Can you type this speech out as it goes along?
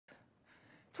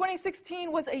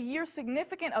2016 was a year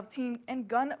significant of teen and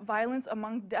gun violence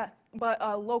among deaths, but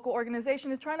a local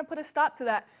organization is trying to put a stop to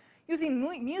that, using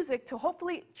music to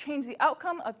hopefully change the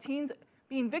outcome of teens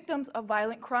being victims of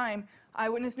violent crime.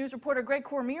 Eyewitness News reporter Greg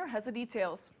Cormier has the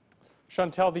details.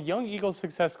 Chantel, the Young Eagles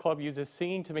Success Club uses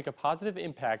singing to make a positive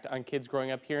impact on kids growing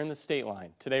up here in the state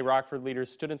line. Today, Rockford leaders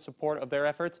stood in support of their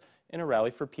efforts in a rally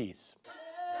for peace.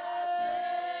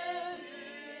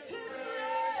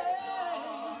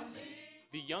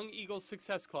 The Young Eagles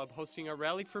Success Club hosting a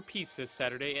rally for peace this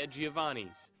Saturday at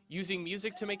Giovanni's. Using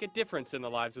music to make a difference in the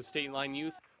lives of state line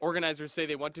youth, organizers say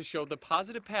they want to show the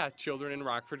positive path children in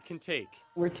Rockford can take.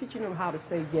 We're teaching them how to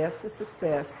say yes to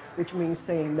success, which means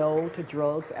saying no to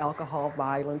drugs, alcohol,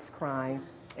 violence, crime,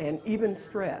 and even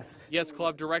stress. Yes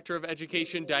Club Director of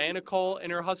Education Diana Cole and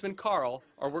her husband Carl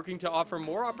are working to offer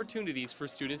more opportunities for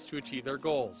students to achieve their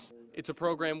goals. It's a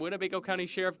program Winnebago County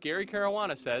Sheriff Gary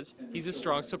Caruana says he's a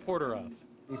strong supporter of.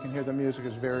 You can hear the music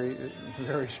is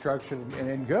very structured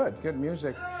and good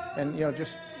music, and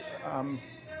just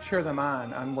cheer them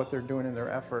on what they're doing in their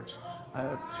efforts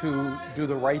to do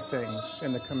the right things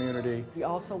in the community. We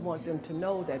also want them to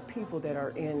know that people that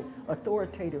are in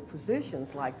authoritative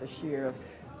positions like the sheriff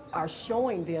are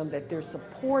showing them that they're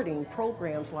supporting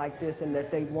programs like this and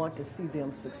that they want to see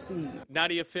them succeed.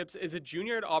 Nadia Phipps is a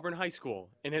junior at Auburn High School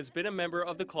and has been a member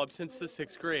of the club since the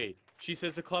 6th grade. She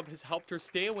says the club has helped her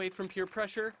stay away from peer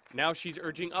pressure. Now she's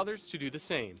urging others to do the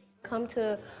same. Come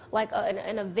to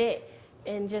an event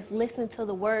and just listen to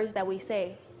the words that we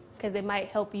say, because it might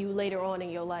help you later on in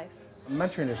your life.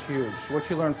 Mentoring is huge. What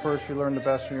you learn first, you learn the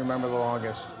best and you remember the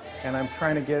longest. And I'm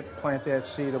trying to plant that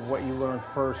seed of what you learn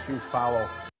first, you follow.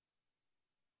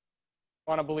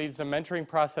 Caruana believes the mentoring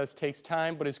process takes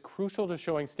time, but is crucial to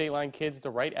showing state line kids the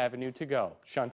right avenue to go.